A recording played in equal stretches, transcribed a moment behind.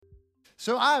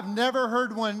So I've never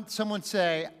heard someone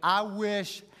say, I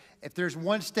wish if there's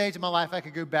one stage of my life I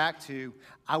could go back to,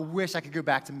 I wish I could go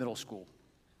back to middle school.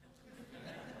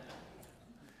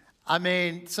 I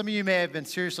mean, some of you may have been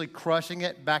seriously crushing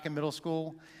it back in middle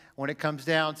school when it comes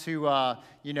down to,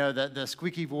 the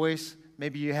squeaky voice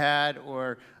maybe you had,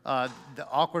 or the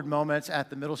awkward moments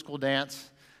at the middle school dance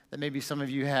that maybe some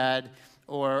of you had,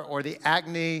 or the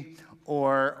acne,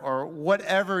 or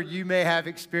whatever you may have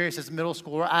experienced as a middle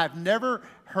schooler. I've never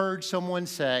heard someone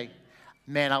say,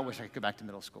 man, I wish I could go back to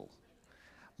middle school.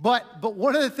 But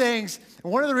one of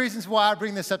the reasons why I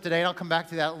bring this up today, and I'll come back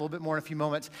to that a little bit more in a few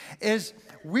moments, is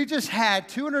we just had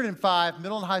 205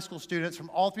 middle and high school students from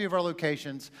all three of our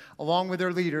locations, along with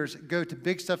their leaders, go to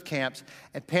Big Stuff camps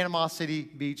at Panama City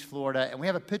Beach, Florida. And we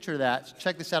have a picture of that. So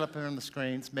check this out up here on the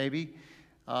screens, maybe.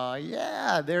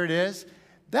 Yeah, there it is.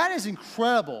 That is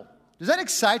incredible. Does that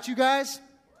excite you guys?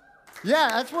 Yeah,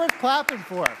 that's worth clapping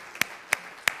for.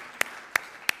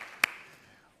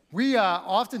 We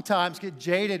oftentimes get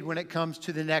jaded when it comes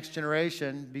to the next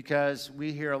generation because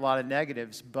we hear a lot of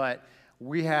negatives, but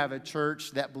we have a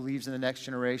church that believes in the next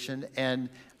generation, and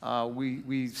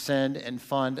we send and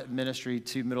fund ministry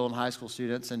to middle and high school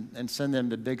students and send them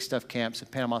to Big Stuff camps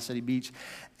at Panama City Beach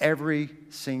every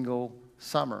single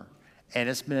summer. And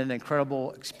it's been an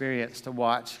incredible experience to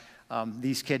watch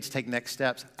these kids take next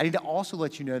steps. I need to also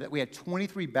let you know that we had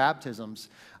 23 baptisms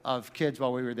of kids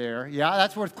while we were there. Yeah,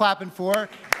 that's worth clapping for.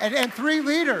 And 3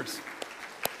 leaders.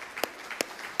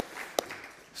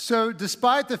 So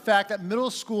despite the fact that middle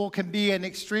school can be an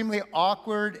extremely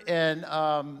awkward and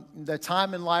the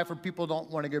time in life where people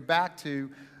don't want to go back to,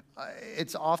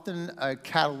 it's often a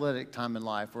catalytic time in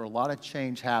life where a lot of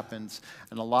change happens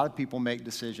and a lot of people make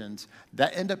decisions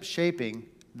that end up shaping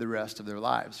the rest of their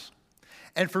lives.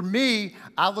 And for me,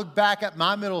 I look back at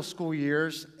my middle school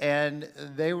years, and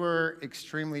they were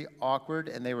extremely awkward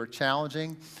and they were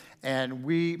challenging. And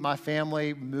my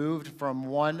family moved from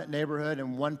one neighborhood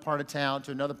in one part of town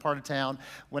to another part of town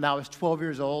when I was 12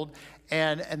 years old.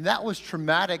 And that was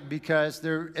traumatic because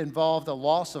there involved a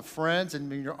loss of friends, and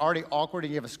you're already awkward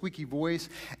and you have a squeaky voice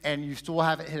and you still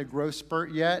haven't hit a growth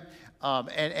spurt yet.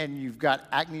 And you've got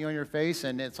acne on your face,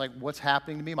 and it's like, what's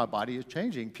happening to me? My body is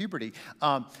changing, puberty.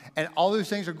 And all those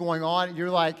things are going on, and you're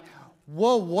like,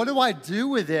 whoa, what do I do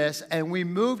with this? And we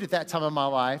moved at that time of my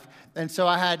life, and so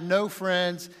I had no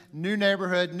friends, new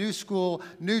neighborhood, new school,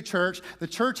 new church. The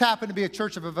church happened to be a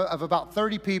church of about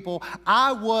 30 people.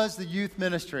 I was the youth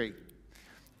ministry.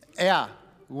 Yeah,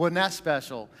 wasn't that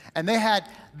special? And they had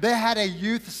a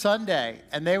youth Sunday,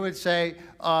 and they would say,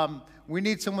 we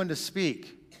need someone to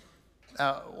speak.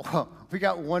 We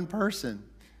got one person.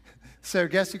 So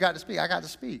guess who got to speak? I got to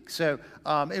speak. So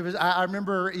I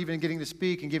remember even getting to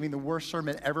speak and giving the worst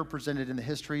sermon ever presented in the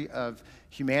history of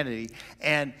humanity.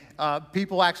 And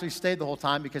people actually stayed the whole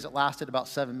time because it lasted about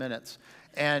 7 minutes.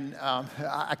 And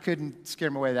I couldn't scare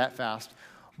them away that fast.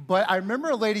 But I remember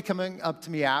a lady coming up to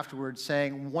me afterwards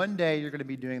saying, one day you're going to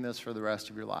be doing this for the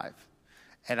rest of your life.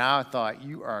 And I thought,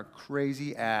 you are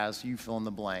crazy as you fill in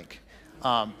the blank.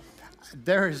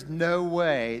 There is no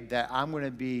way that I'm going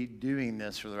to be doing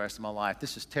this for the rest of my life.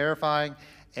 This is terrifying,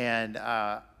 and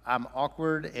I'm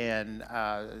awkward, and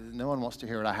no one wants to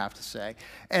hear what I have to say.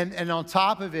 And on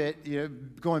top of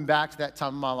it, going back to that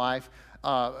time of my life,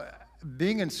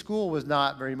 being in school was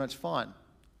not very much fun.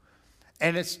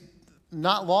 And it's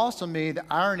not lost on me the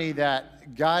irony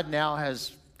that God now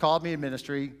has called me in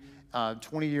ministry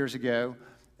 20 years ago,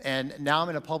 and now I'm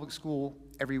in a public school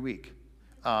every week.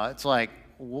 It's like,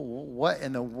 what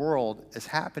in the world is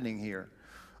happening here?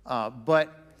 But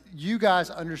you guys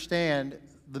understand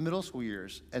the middle school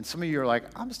years. And some of you are like,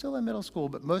 I'm still in middle school,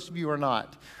 but most of you are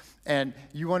not. And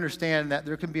you understand that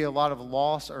there can be a lot of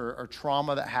loss or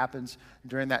trauma that happens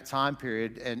during that time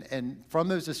period. And from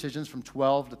those decisions from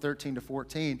 12 to 13 to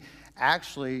 14,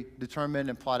 actually determine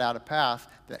and plot out a path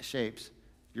that shapes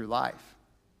your life.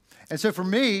 And so for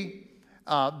me,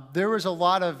 there was a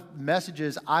lot of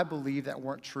messages I believe that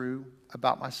weren't true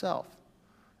about myself.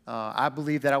 I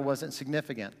believed that I wasn't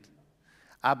significant.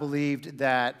 I believed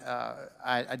that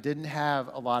I didn't have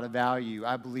a lot of value.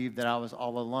 I believed that I was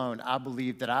all alone. I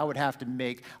believed that I would have to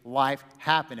make life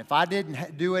happen. If I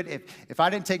didn't do it, if I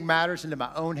didn't take matters into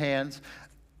my own hands,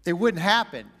 it wouldn't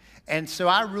happen. And so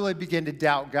I really began to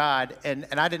doubt God, and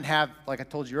I didn't have, like I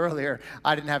told you earlier,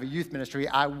 I didn't have a youth ministry.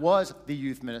 I was the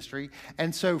youth ministry.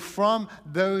 And so from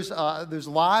those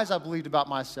lies I believed about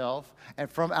myself, and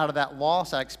from out of that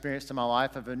loss I experienced in my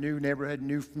life of a new neighborhood,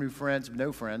 new friends,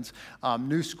 no friends,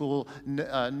 new school,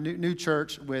 new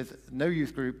church with no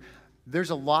youth group,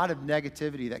 there's a lot of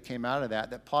negativity that came out of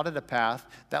that plotted a path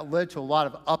that led to a lot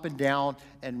of up and down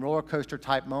and roller coaster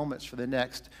type moments for the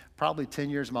next probably 10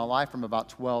 years of my life from about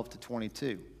 12 to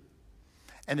 22.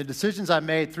 And the decisions I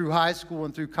made through high school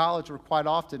and through college were quite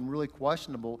often really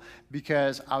questionable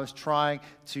because I was trying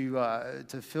to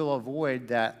fill a void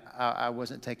that I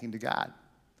wasn't taking to God.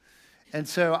 And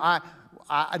so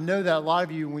I know that a lot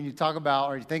of you, when you talk about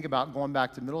or you think about going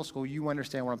back to middle school, you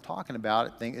understand what I'm talking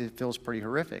about. It feels pretty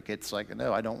horrific. It's like,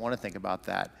 no, I don't want to think about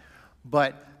that.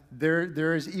 But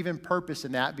there is even purpose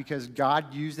in that because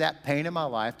God used that pain in my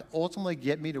life to ultimately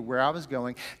get me to where I was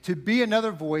going, to be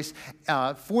another voice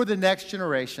for the next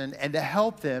generation and to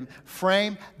help them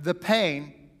frame the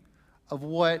pain of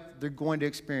what they're going to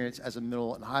experience as a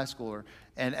middle and high schooler.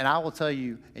 And I will tell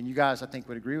you, and you guys I think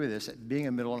would agree with this, that being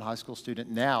a middle and high school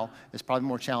student now is probably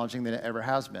more challenging than it ever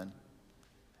has been.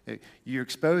 You're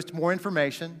exposed to more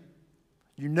information.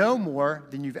 You know more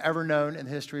than you've ever known in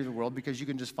the history of the world because you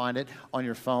can just find it on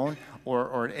your phone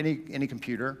or any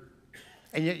computer.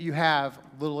 And yet you have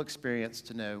little experience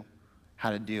to know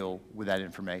how to deal with that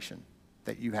information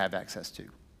that you have access to.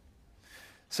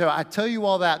 So I tell you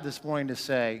all that this morning to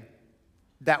say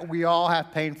that we all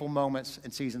have painful moments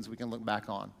and seasons we can look back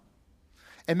on.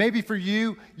 And maybe for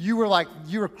you, you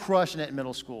were crushing it in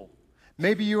middle school.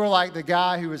 Maybe you were like the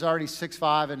guy who was already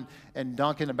 6'5" and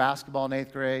dunking a basketball in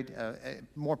 8th grade.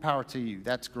 More power to you.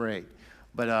 That's great.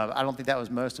 But I don't think that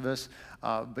was most of us.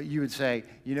 But you would say,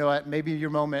 you know what, maybe your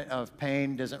moment of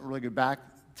pain doesn't really go back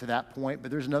to that point,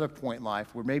 but there's another point in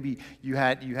life where maybe you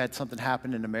had something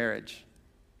happen in a marriage.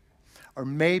 Or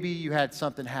maybe you had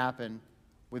something happen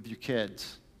with your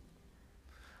kids.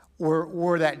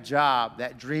 Or that job,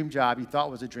 that dream job you thought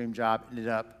was a dream job,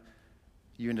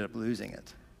 you ended up losing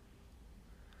it.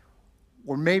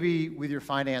 Or maybe with your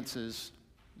finances,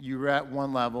 you were at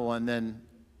one level and then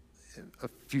a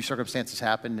few circumstances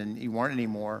happened and you weren't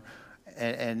anymore.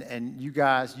 And you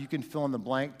guys, you can fill in the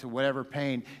blank to whatever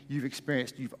pain you've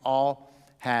experienced. You've all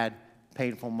had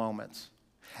painful moments.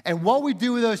 And what we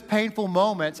do with those painful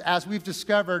moments, as we've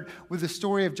discovered with the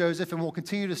story of Joseph, and we'll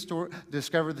continue to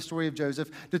discover the story of Joseph,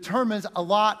 determines a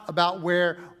lot about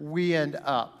where we end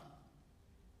up.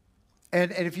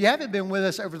 And if you haven't been with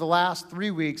us over the last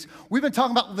 3 weeks, we've been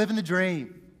talking about living the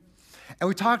dream. And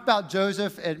we talked about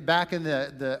Joseph back in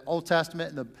the Old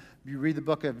Testament. You read the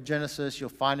book of Genesis, you'll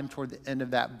find him toward the end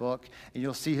of that book, and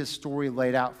you'll see his story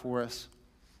laid out for us.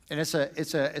 And it's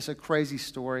a crazy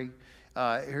story.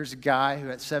 Here's a guy who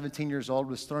at 17 years old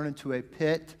was thrown into a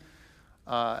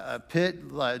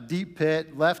deep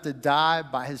pit, left to die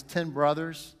by his 10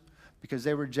 brothers because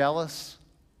they were jealous.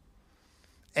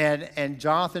 And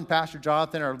Jonathan, Pastor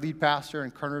Jonathan, our lead pastor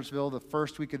in Kernersville, the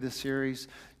first week of this series,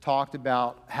 talked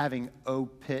about having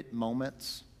pit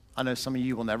moments. I know some of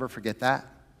you will never forget that.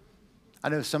 I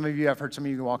know some of you, I've heard some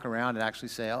of you walk around and actually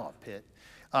say, oh, pit.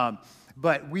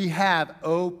 But we have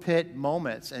pit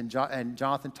moments, and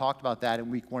Jonathan talked about that in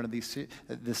week 1 of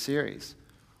this series.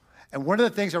 And one of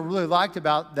the things I really liked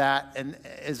about that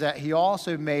is that he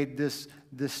also made this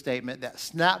statement that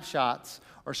snapshots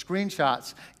or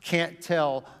screenshots can't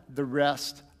tell the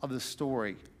rest of the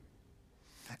story.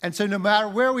 And so no matter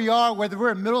where we are, whether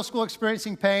we're in middle school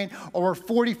experiencing pain or we're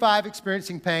 45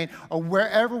 experiencing pain or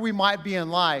wherever we might be in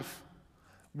life,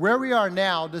 where we are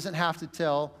now doesn't have to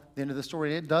tell the end of the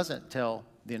story. It doesn't tell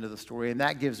the end of the story. And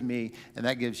that gives me and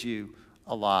that gives you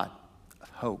a lot of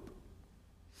hope.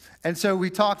 And so we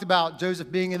talked about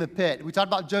Joseph being in the pit. We talked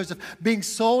about Joseph being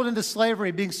sold into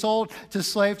slavery, being sold to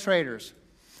slave traders,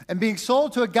 and being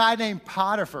sold to a guy named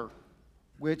Potiphar,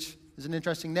 which is an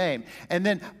interesting name. And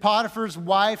then Potiphar's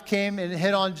wife came and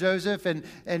hit on Joseph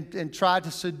and tried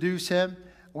to seduce him.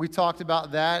 We talked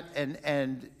about that,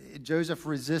 and Joseph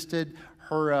resisted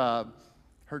her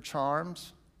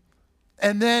charms.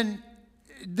 And then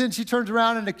she turns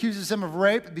around and accuses him of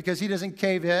rape because he doesn't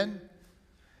cave in.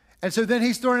 And so then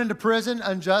he's thrown into prison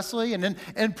unjustly. And then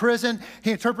in prison,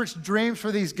 he interprets dreams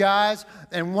for these guys.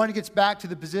 And one gets back to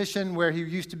the position where he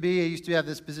used to be. He used to have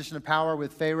this position of power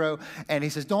with Pharaoh. And he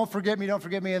says, don't forget me, don't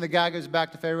forget me. And the guy goes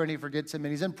back to Pharaoh and he forgets him.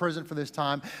 And he's in prison for this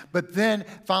time. But then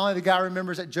finally the guy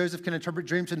remembers that Joseph can interpret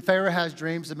dreams. And Pharaoh has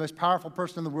dreams, the most powerful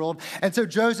person in the world. And so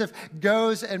Joseph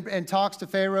goes and talks to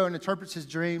Pharaoh and interprets his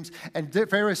dreams. And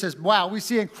Pharaoh says, wow, we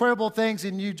see incredible things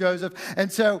in you, Joseph.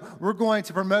 And so we're going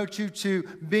to promote you to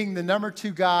being the number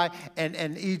 2 guy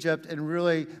in Egypt and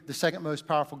really the second most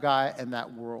powerful guy in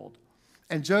that world.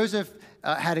 And Joseph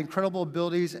had incredible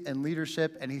abilities and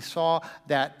leadership, and he saw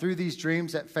that through these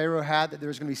dreams that Pharaoh had that there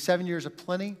was going to be 7 years of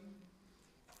plenty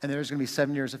and there was going to be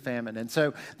 7 years of famine. And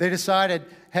so they decided,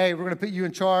 hey, we're going to put you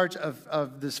in charge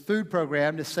of this food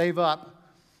program to save up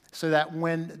so that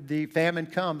when the famine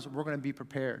comes, we're going to be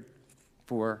prepared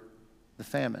for the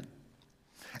famine.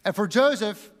 And for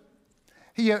Joseph,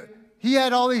 he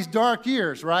had all these dark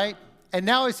years, right? And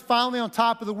now he's finally on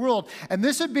top of the world. And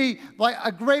this would be like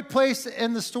a great place to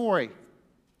end the story,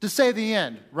 to say the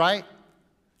end, right?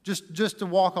 Just to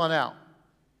walk on out.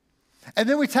 And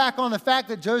then we tack on the fact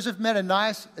that Joseph met a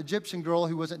nice Egyptian girl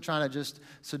who wasn't trying to just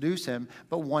seduce him,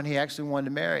 but one he actually wanted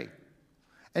to marry.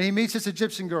 And he meets this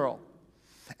Egyptian girl.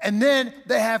 And then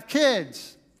they have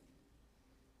kids.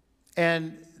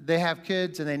 And they have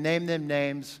kids, and they name them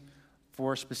names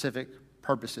for specific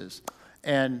purposes.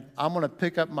 And I'm going to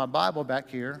pick up my Bible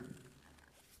back here.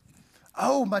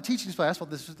 Oh, my teaching display. I thought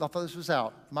this was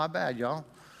out. My bad, y'all.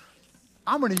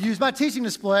 I'm going to use my teaching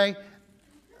display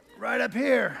right up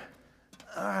here.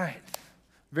 All right.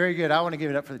 Very good. I want to give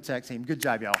it up for the tech team. Good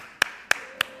job, y'all.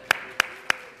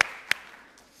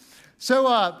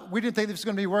 So we didn't think this was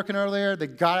going to be working earlier. They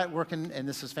got it working, and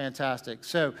this is fantastic.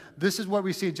 So this is what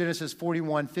we see in Genesis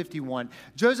 41:51.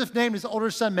 Joseph named his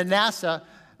older son Manasseh,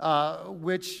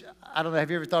 which, I don't know, have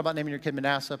you ever thought about naming your kid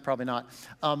Manasseh? Probably not.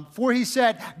 For he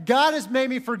said, God has made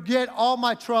me forget all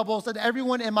my troubles and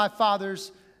everyone in my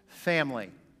father's family.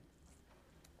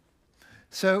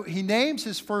 So he names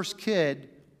his first kid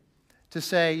to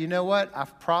say, you know what?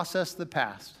 I've processed the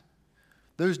past.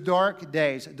 Those dark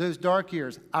days, those dark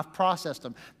years, I've processed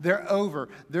them. They're over.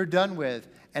 They're done with.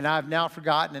 And I've now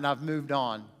forgotten and I've moved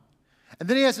on. And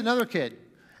then he has another kid.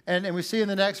 And we see in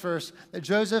the next verse that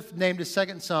Joseph named his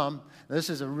second son. This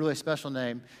is a really special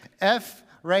name.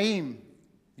 Ephraim.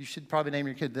 You should probably name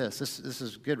your kid this. This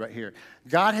is good right here.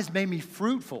 God has made me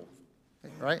fruitful.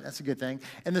 Right? That's a good thing.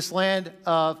 In this land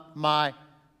of my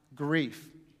grief.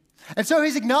 And so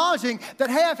he's acknowledging that,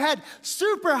 hey, I've had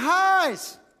super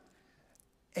highs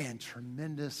and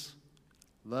tremendous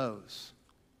lows.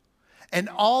 And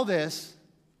all this,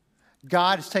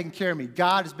 God has taken care of me.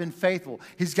 God has been faithful.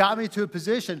 He's got me to a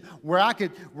position where I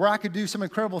could do some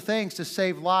incredible things to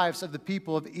save lives of the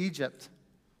people of Egypt.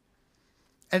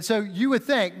 And so you would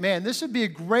think, man, this would be a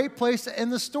great place to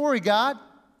end the story, God.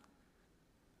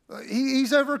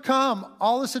 He's overcome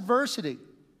all this adversity.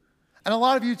 And a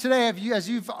lot of you today, as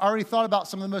you've already thought about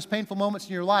some of the most painful moments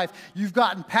in your life, you've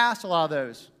gotten past a lot of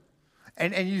those.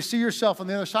 And you see yourself on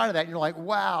the other side of that, and you're like,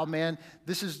 wow, man,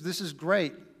 this is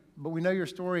great. But we know your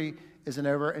story isn't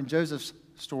over, and Joseph's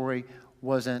story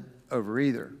wasn't over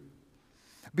either.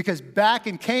 Because back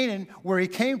in Canaan, where he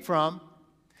came from,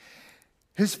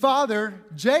 his father,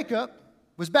 Jacob,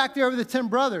 was back there with the 10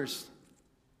 brothers.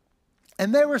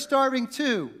 And they were starving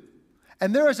too.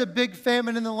 And there was a big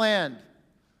famine in the land.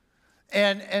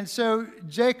 And so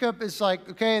Jacob is like,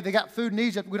 okay, they got food in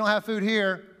Egypt. We don't have food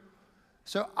here.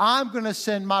 So I'm going to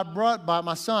send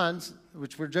my sons,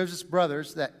 which were Joseph's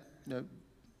brothers, that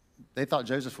they thought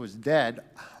Joseph was dead.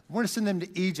 I'm going to send them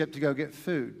to Egypt to go get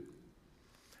food.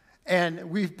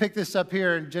 And we've picked this up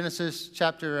here in Genesis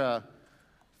chapter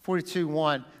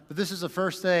 42:1. But this is the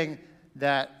first thing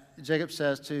that Jacob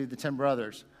says to the 10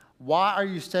 brothers. Why are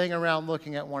you staying around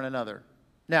looking at one another?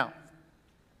 Now,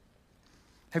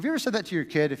 have you ever said that to your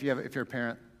kid if you're a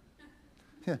parent?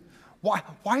 Yeah. Why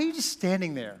are you just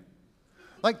standing there?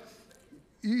 Like,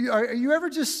 you ever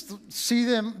just see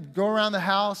them go around the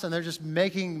house and they're just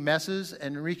making messes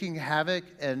and wreaking havoc,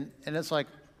 and it's like,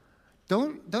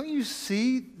 don't you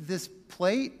see this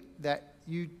plate that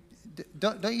you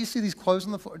don't you see these clothes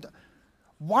on the floor?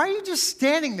 Why are you just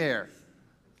standing there?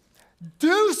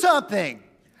 Do something.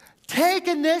 Take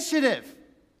initiative.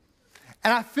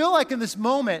 And I feel like in this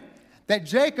moment that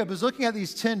Jacob is looking at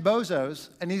these 10 bozos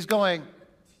and he's going,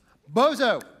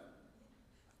 Bozo,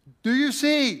 do you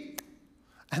see?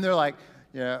 And they're like,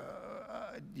 yeah,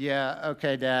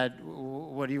 okay, Dad,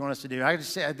 what do you want us to do? I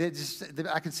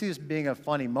can see this being a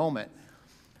funny moment.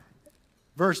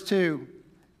 Verse 2,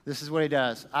 this is what he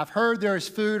does. I've heard there is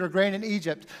food or grain in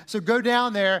Egypt, so go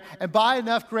down there and buy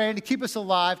enough grain to keep us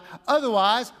alive,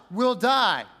 otherwise we'll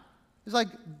die. It's like,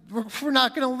 we're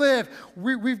not going to live.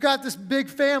 We've got this big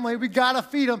family. We got to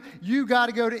feed them. You got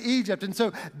to go to Egypt. And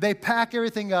so they pack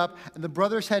everything up, and the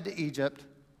brothers head to Egypt.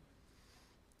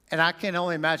 And I can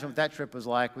only imagine what that trip was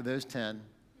like with those 10.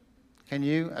 Can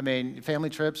you? I mean, family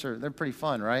trips, they're pretty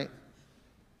fun, right?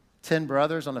 10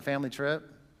 brothers on a family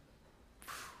trip.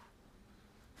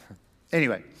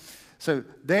 Anyway, so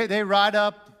they ride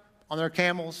up on their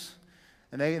camels,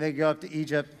 and they go up to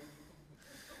Egypt.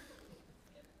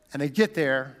 And they get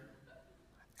there,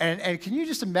 and can you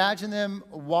just imagine them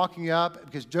walking up,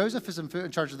 because Joseph is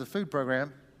in charge of the food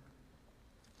program,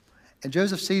 and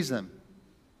Joseph sees them.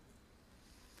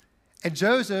 And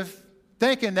Joseph,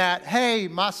 thinking that, hey,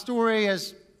 my story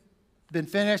has been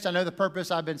finished. I know the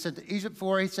purpose I've been sent to Egypt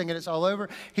for. He's thinking it's all over.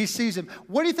 He sees him.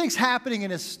 What do you think's happening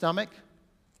in his stomach?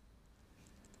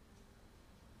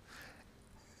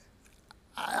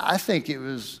 I think it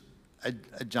was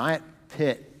a giant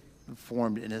pit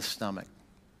formed in his stomach.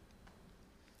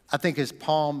 I think his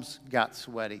palms got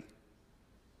sweaty.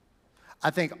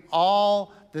 I think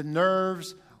all the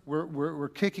nerves were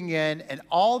kicking in, and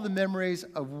all the memories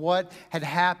of what had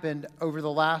happened over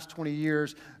the last 20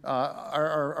 years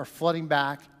are flooding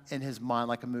back in his mind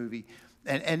like a movie.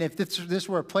 And if this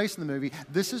were a place in the movie,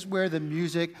 this is where the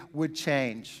music would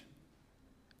change.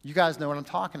 You guys know what I'm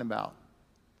talking about.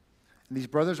 And these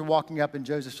brothers are walking up, and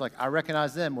Joseph's like, I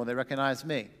recognize them. Well, they recognize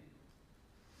me.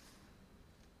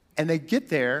 And they get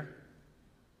there,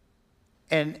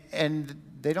 and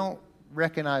they don't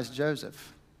recognize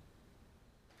Joseph.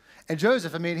 And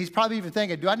Joseph, I mean, he's probably even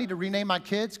thinking, do I need to rename my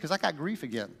kids? Because I got grief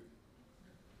again.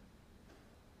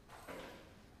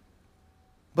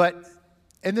 But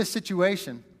in this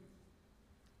situation,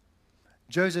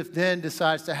 Joseph then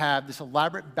decides to have this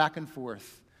elaborate back and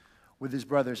forth with his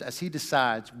brothers as he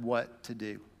decides what to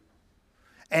do.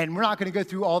 And we're not going to go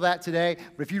through all that today,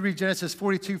 but if you read Genesis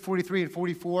 42, 43, and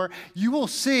 44, you will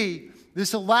see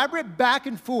this elaborate back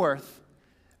and forth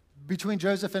between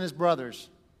Joseph and his brothers.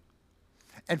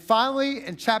 And finally,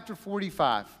 in chapter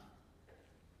 45,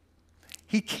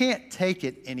 he can't take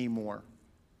it anymore.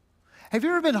 Have you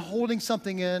ever been holding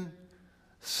something in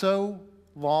so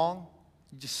long,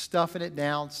 just stuffing it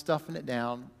down,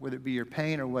 whether it be your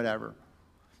pain or whatever,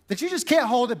 that you just can't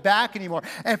hold it back anymore?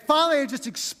 And finally, it just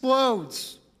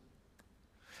explodes.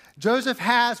 Joseph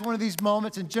has one of these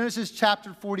moments in Genesis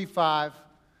chapter 45,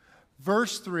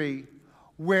 verse 3,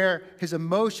 where his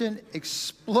emotion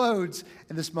explodes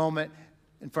in this moment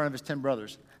in front of his 10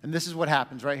 brothers. And this is what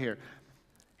happens right here.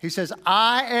 He says,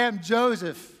 I am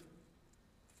Joseph.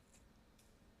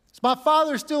 Is my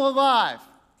father still alive?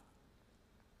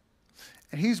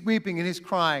 And he's weeping and he's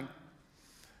crying.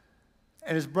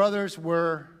 And his brothers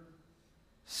were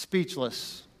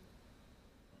speechless.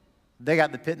 They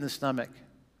got the pit in the stomach,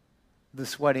 the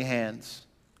sweaty hands,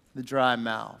 the dry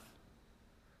mouth.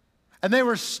 And they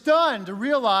were stunned to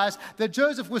realize that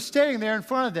Joseph was standing there in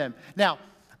front of them. Now,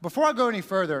 before I go any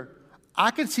further, I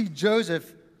can see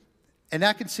Joseph, and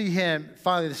I can see him,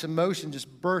 finally, this emotion just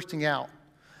bursting out.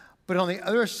 But on the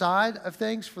other side of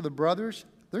things, for the brothers,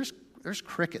 there's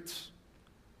crickets.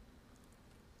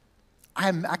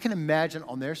 I can imagine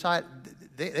on their side,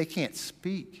 they can't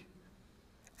speak.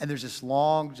 And there's this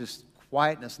long, just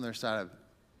quietness on their side of,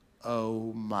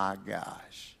 oh my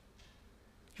gosh.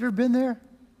 You ever been there?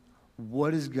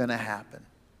 What is going to happen?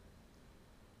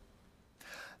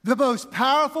 The most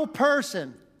powerful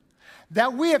person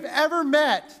that we have ever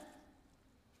met,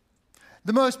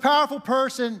 the most powerful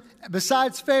person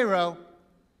besides Pharaoh,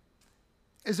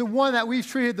 is the one that we've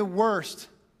treated the worst.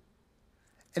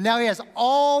 And now he has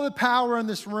all the power in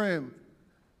this room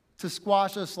to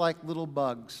squash us like little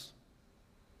bugs.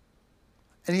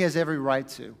 And he has every right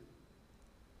to.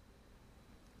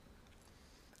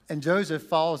 And Joseph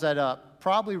follows that up,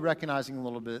 probably recognizing a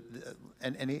little bit,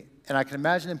 and I can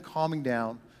imagine him calming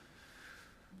down.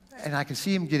 And I can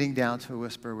see him getting down to a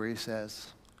whisper where he says,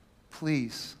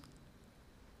 please,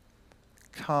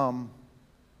 come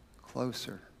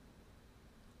closer.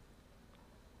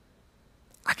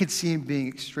 I could see him being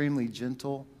extremely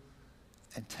gentle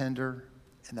and tender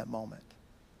in that moment.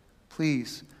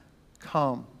 Please,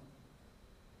 come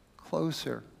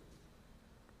closer.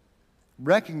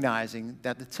 Recognizing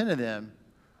that the 10 of them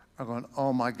are going,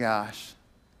 oh my gosh,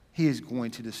 he is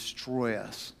going to destroy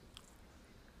us.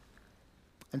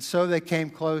 And so they came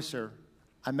closer,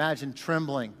 I imagine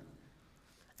trembling.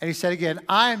 And he said again,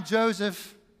 I am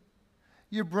Joseph,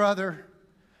 your brother,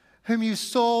 whom you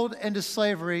sold into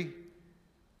slavery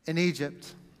in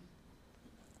Egypt.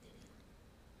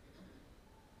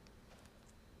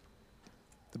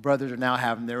 The brothers are now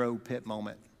having their own pit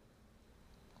moment.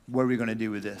 What are we going to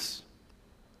do with this?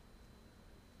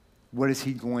 What is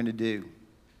he going to do?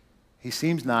 He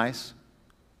seems nice,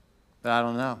 but I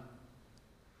don't know.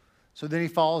 So then he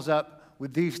follows up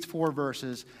with these 4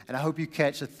 verses, and I hope you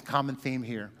catch a common theme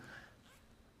here.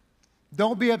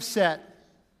 Don't be upset,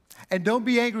 and don't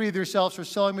be angry with yourselves for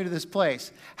selling me to this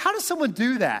place. How does someone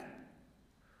do that?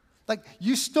 Like,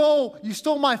 you stole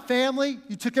my family.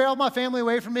 You took all my family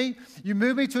away from me. You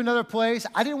moved me to another place.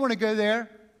 I didn't want to go there.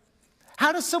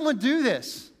 How does someone do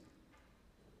this?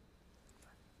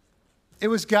 It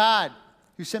was God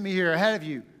who sent me here ahead of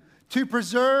you to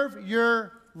preserve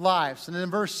your lives. And then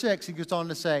in verse 6, he goes on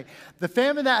to say, the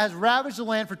famine that has ravaged the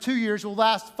land for 2 years will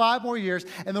last 5 more years,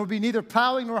 and there will be neither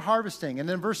plowing nor harvesting. And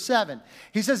then in verse 7,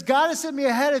 he says, God has sent me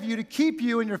ahead of you to keep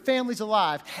you and your families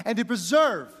alive and to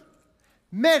preserve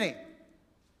many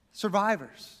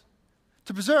survivors.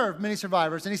 To preserve many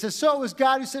survivors. And he says, so it was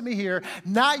God who sent me here,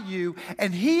 not you.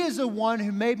 And he is the one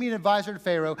who made me an advisor to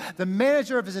Pharaoh, the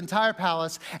manager of his entire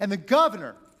palace, and the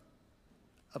governor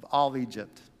of all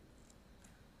Egypt.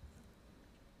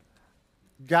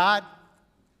 God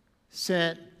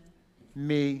sent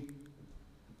me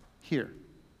here.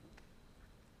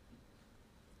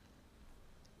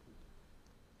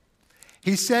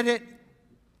 He said it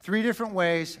 3 different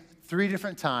ways, 3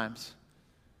 different times.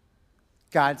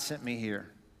 God sent me here.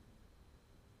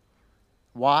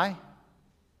 Why?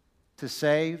 To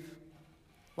save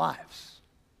lives.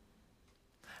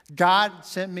 God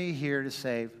sent me here to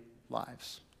save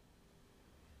lives.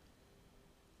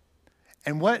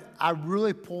 And what I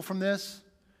really pull from this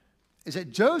is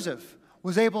that Joseph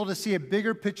was able to see a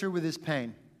bigger picture with his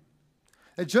pain.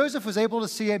 That Joseph was able to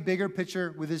see a bigger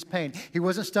picture with his pain. He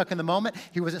wasn't stuck in the moment.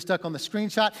 He wasn't stuck on the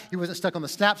screenshot. He wasn't stuck on the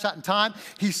snapshot in time.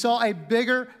 He saw a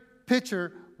bigger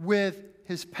picture with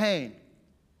his pain.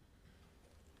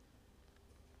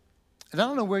 And I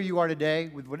don't know where you are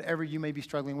today with whatever you may be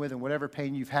struggling with and whatever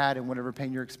pain you've had and whatever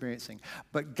pain you're experiencing.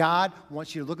 But God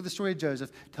wants you to look at the story of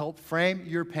Joseph to help frame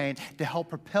your pain, to help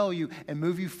propel you and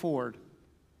move you forward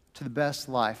to the best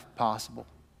life possible.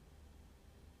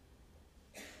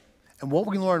 And what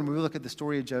we learn when we look at the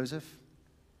story of Joseph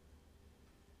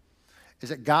is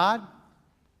that God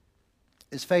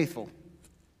is faithful,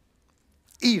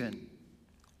 even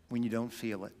when you don't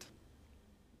feel it.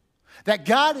 That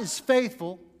God is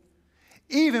faithful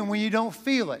even when you don't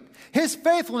feel it. His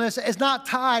faithfulness is not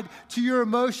tied to your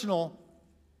emotional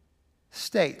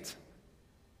state.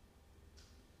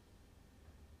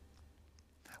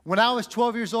 When I was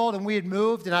 12 years old and we had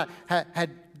moved and I had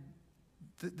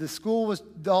the school was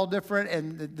all different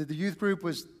and the youth group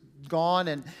was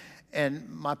gone and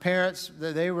my parents,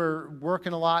 they were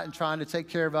working a lot and trying to take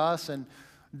care of us, and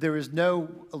there was no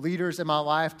leaders in my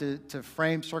life to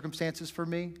frame circumstances for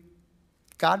me.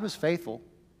 God was faithful.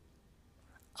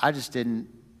 I just didn't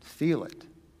feel it.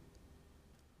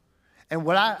 And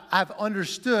what I've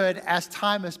understood as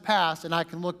time has passed, and I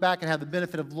can look back and have the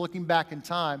benefit of looking back in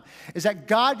time, is that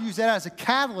God used that as a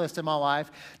catalyst in my life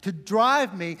to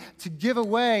drive me to give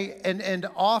away and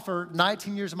to offer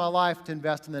 19 years of my life to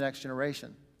invest in the next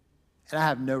generation. And I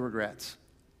have no regrets.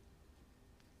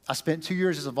 I spent 2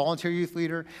 years as a volunteer youth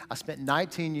leader. I spent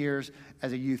 19 years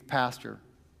as a youth pastor.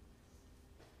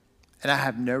 And I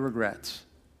have no regrets.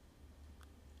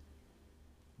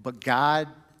 But God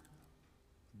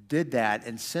did that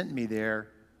and sent me there,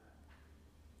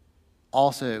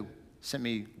 also sent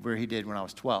me where he did when I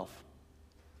was 12.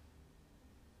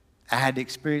 I had to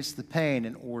experience the pain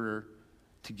in order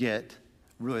to get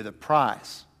really the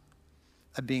prize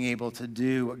of being able to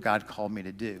do what God called me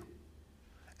to do.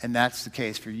 And that's the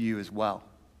case for you as well.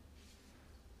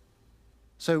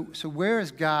 So where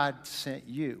has God sent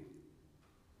you?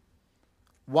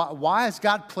 Why has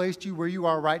God placed you where you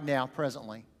are right now,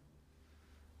 presently,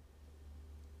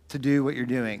 to do what you're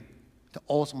doing, to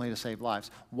ultimately to save lives?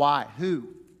 Why? Who?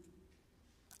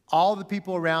 All the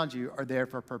people around you are there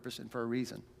for a purpose and for a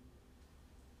reason.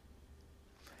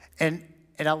 And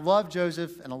I love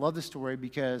Joseph, and I love the story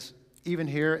because even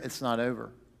here, it's not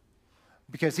over.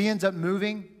 Because he ends up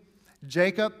moving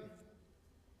Jacob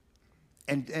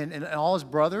and all his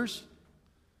brothers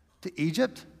to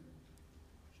Egypt.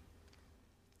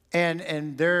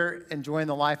 And they're enjoying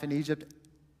the life in Egypt.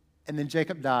 And then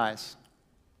Jacob dies.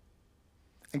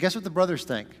 And guess what the brothers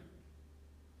think?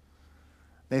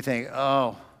 They think,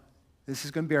 oh, this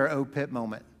is going to be our O-Pip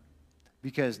moment.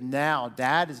 Because now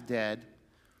Dad is dead.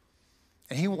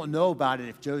 And he won't know about it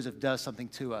if Joseph does something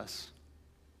to us.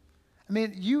 I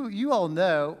mean, you all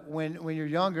know when you're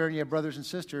younger and you have brothers and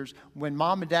sisters, when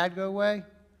mom and dad go away,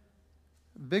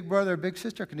 big brother or big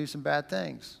sister can do some bad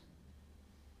things.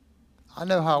 I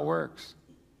know how it works.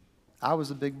 I was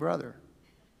a big brother.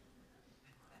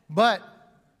 But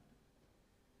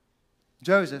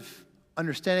Joseph,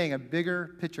 understanding a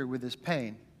bigger picture with his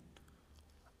pain,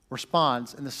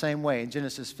 responds in the same way in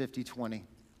Genesis 50:20.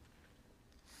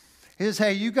 He says,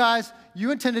 hey, you guys,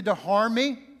 you intended to harm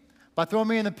me by throwing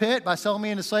me in the pit, by selling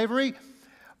me into slavery,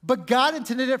 but God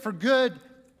intended it for good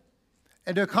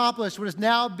and to accomplish what is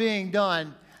now being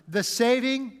done, the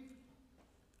saving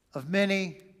of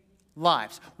many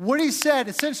lives. What he said,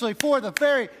 essentially, for the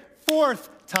very fourth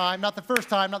time, not the first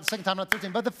time, not the second time, not the third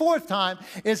time, but the fourth time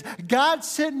is God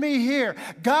sent me here.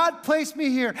 God placed me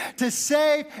here to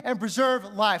save and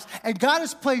preserve lives. And God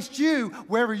has placed you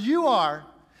wherever you are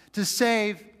to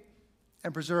save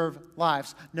and preserve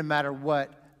lives, no matter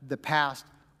what the past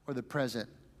or the present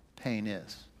pain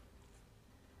is.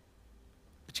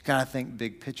 But you got to think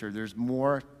big picture. There's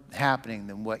more happening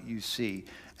than what you see,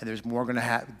 and there's more going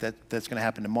to that's going to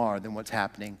happen tomorrow than what's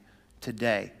happening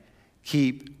today.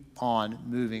 Keep on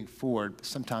moving forward, but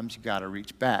sometimes you got to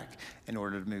reach back in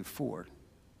order to move forward.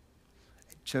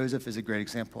 Joseph is a great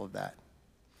example of that.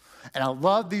 And I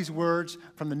love these words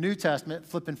from the New Testament,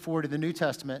 flipping forward to the New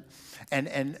Testament.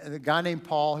 And the guy named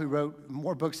Paul, who wrote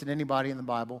more books than anybody in the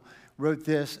Bible, wrote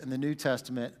this in the New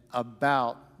Testament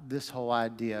about this whole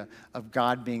idea of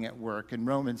God being at work in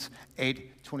Romans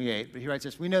 8:28. But he writes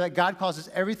this: we know that God causes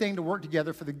everything to work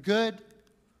together for the good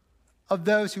of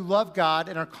those who love God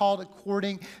and are called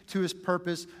according to his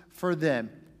purpose for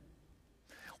them.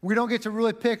 We don't get to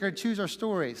really pick or choose our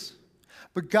stories,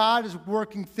 but God is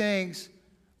working things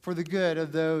for the good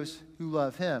of those who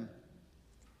love him.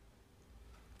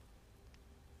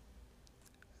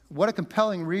 What a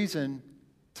compelling reason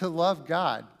to love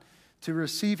God, to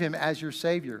receive him as your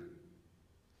Savior.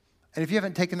 And if you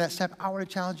haven't taken that step, I want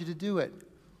to challenge you to do it.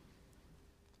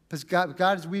 Because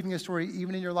God is weaving a story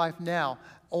even in your life now,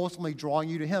 ultimately drawing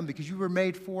you to him because you were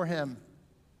made for him.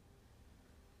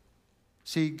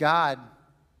 See, God,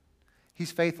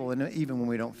 he's faithful and even when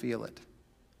we don't feel it.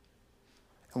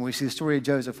 And when we see the story of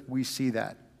Joseph, we see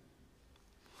that.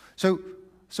 So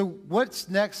what's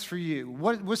next for you?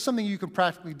 What's something you can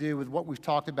practically do with what we've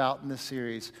talked about in this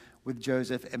series with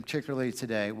Joseph, and particularly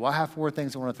today? Well, I have 4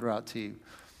 things I want to throw out to you.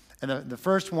 And the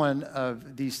first one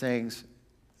of these things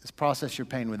is process your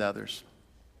pain with others.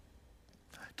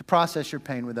 To process your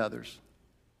pain with others.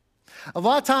 A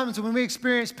lot of times when we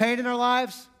experience pain in our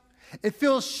lives, it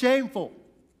feels shameful.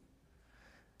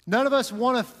 None of us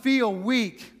want to feel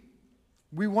weak.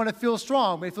 We want to feel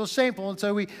strong, but it feels shameful, and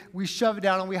so we shove it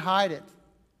down and we hide it.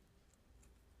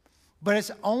 But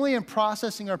it's only in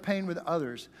processing our pain with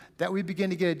others that we begin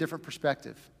to get a different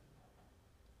perspective.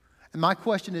 And my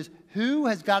question is, who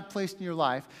has God placed in your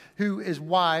life who is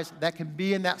wise that can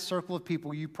be in that circle of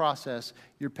people you process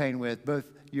your pain with, both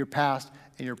your past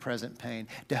and your present pain,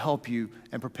 to help you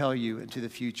and propel you into the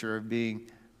future of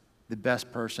being the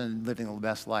best person, living the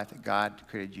best life that God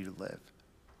created you to live?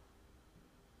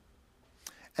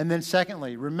 And then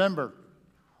secondly, remember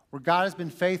where God has been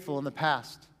faithful in the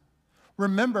past.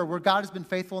 Remember where God has been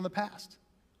faithful in the past.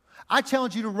 I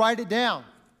challenge you to write it down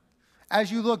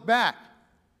as you look back.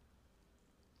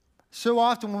 So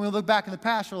often when we look back in the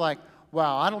past, we're like,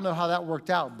 wow, I don't know how that worked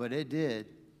out, but it did.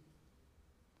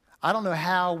 I don't know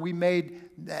how we made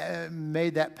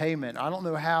that payment. I don't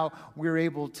know how we were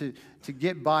able to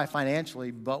get by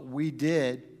financially, but we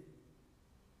did.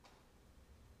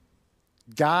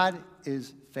 God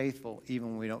is faithful even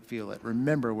when we don't feel it.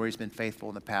 Remember where he's been faithful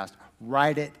in the past.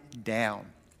 Write it down.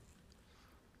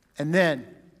 And then,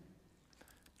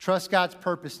 trust God's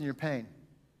purpose in your pain.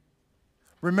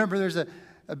 Remember, there's a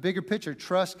bigger picture.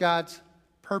 Trust God's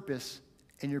purpose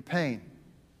in your pain.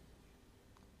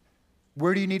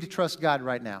 Where do you need to trust God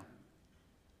right now?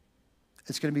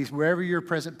 It's going to be wherever your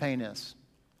present pain is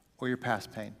or your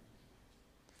past pain.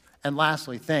 And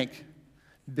lastly, think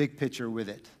big picture with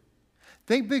it.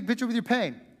 Think big picture with your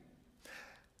pain.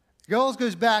 It always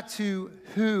goes back to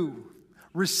who.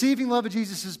 Receiving love of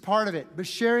Jesus is part of it, but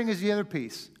sharing is the other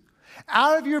piece.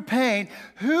 Out of your pain,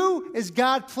 who is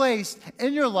God placed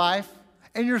in your life,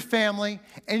 in your family,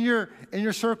 in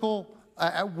your circle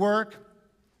at work,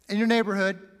 in your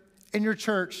neighborhood, in your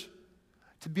church,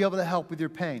 to be able to help with your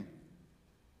pain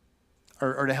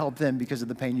or to help them because of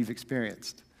the pain you've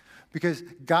experienced? Because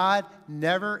God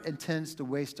never intends to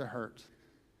waste a hurt.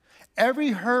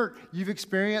 Every hurt you've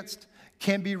experienced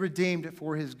can be redeemed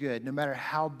for his good, no matter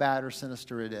how bad or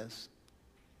sinister it is.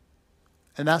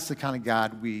 And that's the kind of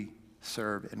God we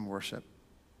serve and worship.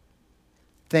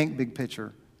 Think big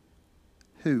picture.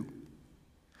 Who?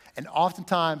 And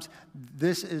oftentimes,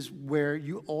 this is where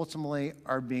you ultimately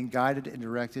are being guided and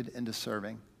directed into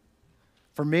serving.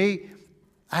 For me,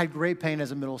 I had great pain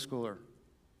as a middle schooler.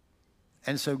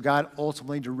 And so God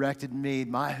ultimately directed me.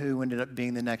 My who ended up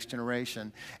being the next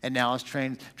generation. And now it's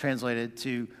translated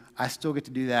to, I still get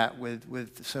to do that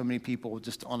with so many people,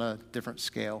 just on a different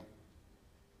scale.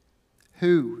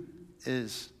 Who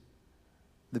is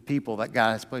the people that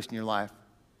God has placed in your life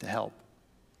to help?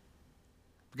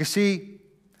 Because see,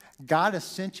 God has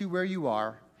sent you where you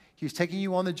are. He's taking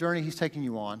you on the journey he's taking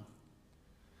you on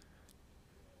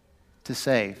to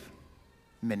save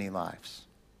many lives.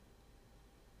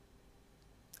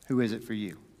 Who is it for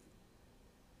you?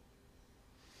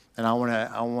 And I want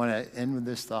to end with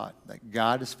this thought, that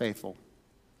God is faithful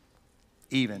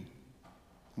even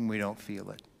when we don't feel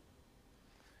it.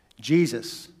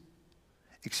 Jesus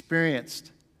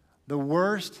experienced the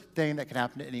worst thing that could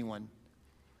happen to anyone,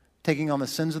 taking on the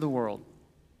sins of the world,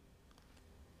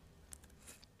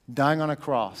 dying on a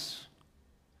cross,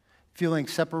 feeling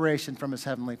separation from his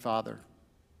heavenly Father.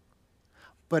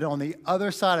 But on the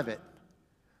other side of it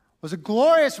was a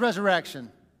glorious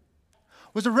resurrection,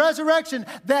 was a resurrection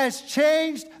that has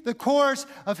changed the course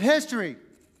of history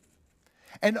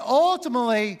and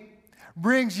ultimately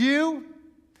brings you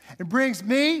and brings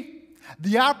me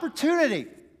the opportunity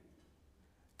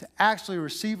to actually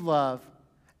receive love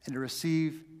and to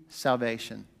receive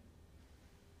salvation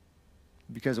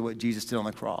because of what Jesus did on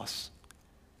the cross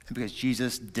and because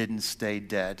Jesus didn't stay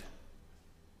dead.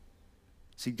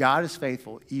 See, God is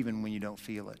faithful even when you don't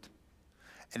feel it.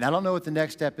 And I don't know what the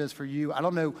next step is for you. I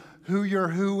don't know who your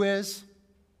who is,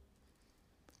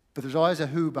 but there's always a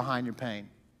who behind your pain.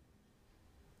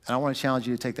 And I want to challenge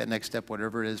you to take that next step,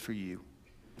 whatever it is for you.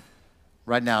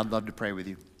 Right now, I'd love to pray with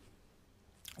you.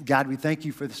 God, we thank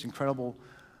you for this incredible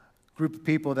group of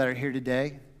people that are here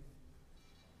today.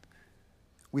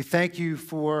 We thank you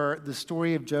for the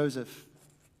story of Joseph.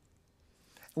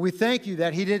 We thank you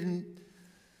that he didn't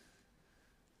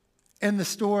end the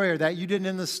story, or that you didn't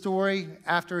end the story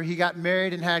after he got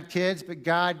married and had kids, but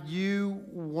God, you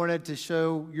wanted to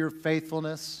show your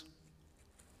faithfulness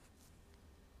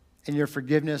and your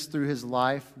forgiveness through his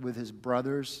life with his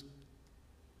brothers.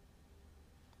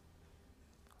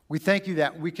 We thank you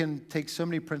that we can take so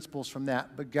many principles from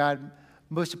that, but God,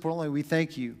 most importantly, we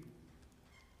thank you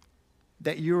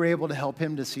that you were able to help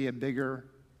him to see a bigger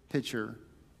picture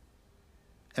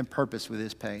and purpose with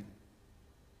his pain.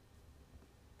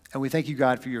 And we thank you,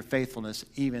 God, for your faithfulness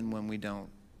even when we don't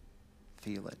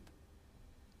feel it.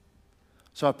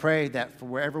 So I pray that for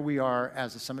wherever we are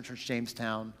as the Summit Church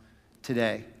Jamestown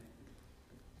today,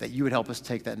 that you would help us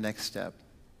take that next step.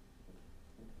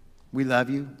 We love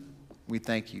you. We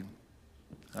thank you.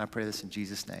 And I pray this in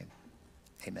Jesus' name.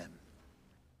 Amen.